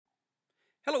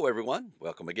Hello, everyone.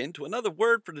 Welcome again to another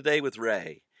Word for Today with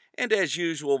Ray. And as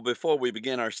usual, before we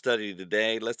begin our study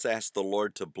today, let's ask the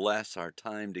Lord to bless our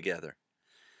time together.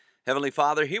 Heavenly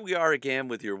Father, here we are again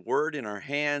with your Word in our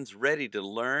hands, ready to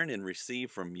learn and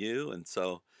receive from you. And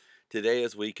so today,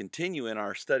 as we continue in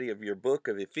our study of your book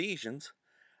of Ephesians,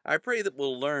 I pray that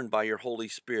we'll learn by your Holy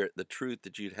Spirit the truth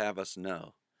that you'd have us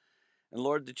know. And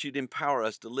Lord, that you'd empower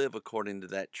us to live according to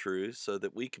that truth so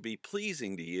that we could be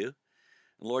pleasing to you.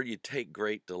 Lord, you take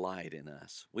great delight in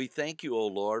us. We thank you, O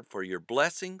Lord, for your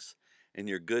blessings and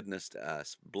your goodness to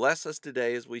us. Bless us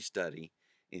today as we study.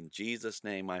 In Jesus'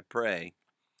 name I pray.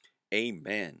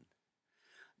 Amen.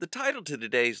 The title to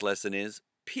today's lesson is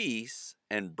Peace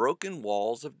and Broken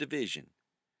Walls of Division,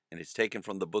 and it's taken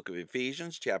from the book of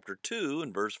Ephesians, chapter 2,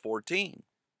 and verse 14.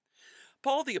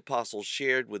 Paul the Apostle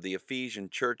shared with the Ephesian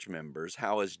church members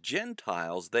how, as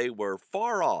Gentiles, they were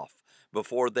far off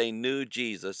before they knew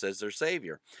Jesus as their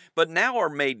Savior, but now are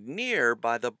made near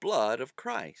by the blood of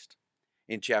Christ.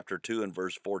 In chapter 2 and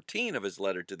verse 14 of his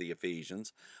letter to the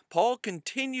Ephesians, Paul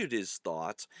continued his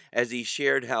thoughts as he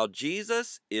shared how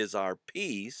Jesus is our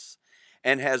peace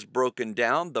and has broken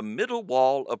down the middle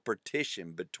wall of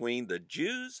partition between the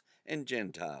Jews and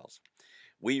Gentiles.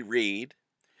 We read,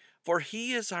 "For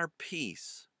he is our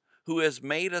peace, who has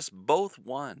made us both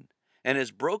one, and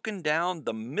has broken down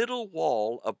the middle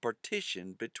wall of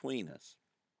partition between us."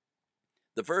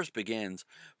 The verse begins,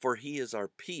 "For he is our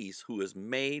peace, who has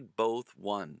made both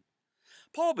one."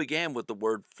 Paul began with the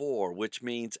word "for," which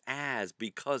means as,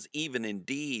 because, even,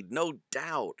 indeed, no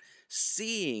doubt,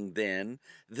 seeing, then,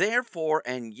 therefore,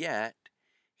 and yet.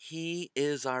 He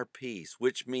is our peace,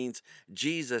 which means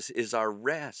Jesus is our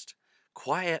rest,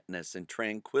 quietness, and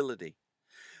tranquility,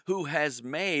 who has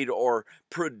made or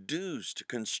produced,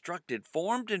 constructed,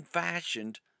 formed, and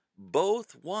fashioned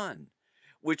both one,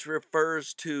 which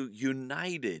refers to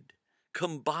united,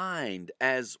 combined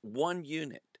as one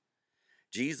unit.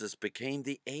 Jesus became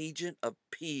the agent of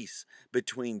peace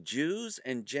between Jews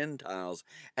and Gentiles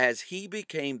as he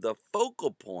became the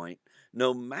focal point,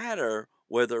 no matter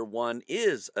whether one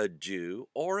is a Jew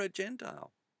or a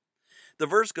Gentile. The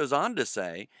verse goes on to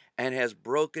say, "and has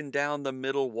broken down the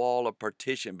middle wall of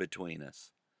partition between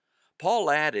us." Paul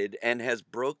added, "and has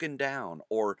broken down,"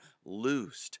 or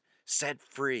loosed, set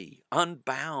free,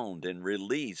 unbound, and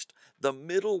released the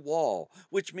middle wall,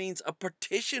 which means a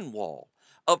partition wall,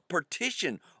 a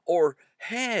partition or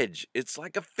hedge. It's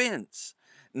like a fence,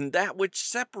 and that which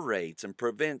separates and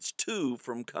prevents two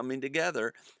from coming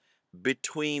together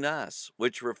between us,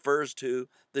 which refers to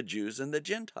the Jews and the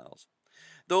Gentiles.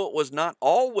 Though it was not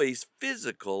always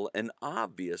physical and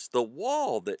obvious, the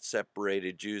wall that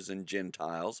separated Jews and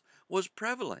Gentiles was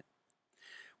prevalent.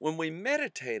 When we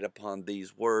meditate upon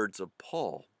these words of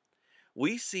Paul,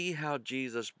 we see how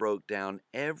Jesus broke down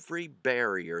every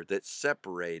barrier that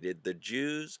separated the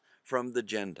Jews from the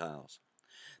Gentiles.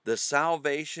 The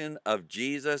salvation of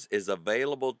Jesus is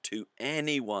available to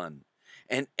anyone,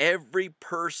 and every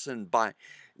person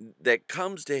that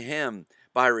comes to him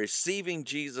by receiving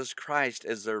Jesus Christ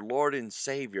as their Lord and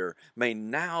Savior may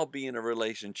now be in a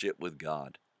relationship with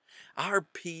God. Our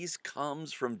peace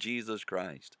comes from Jesus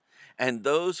Christ, and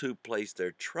those who place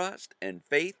their trust and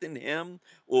faith in him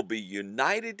will be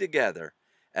united together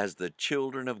as the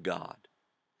children of God.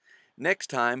 Next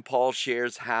time, Paul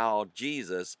shares how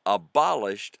Jesus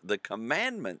abolished the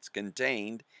commandments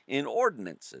contained in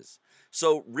ordinances.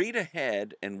 So read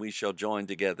ahead and we shall join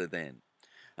together then.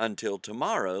 Until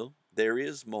tomorrow, there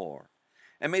is more.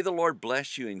 And may the Lord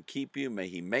bless you and keep you. May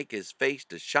he make his face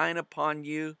to shine upon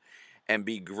you and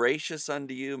be gracious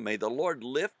unto you. May the Lord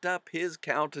lift up his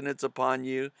countenance upon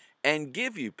you and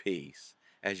give you peace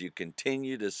as you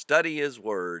continue to study his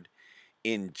word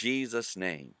in Jesus'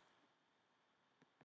 name.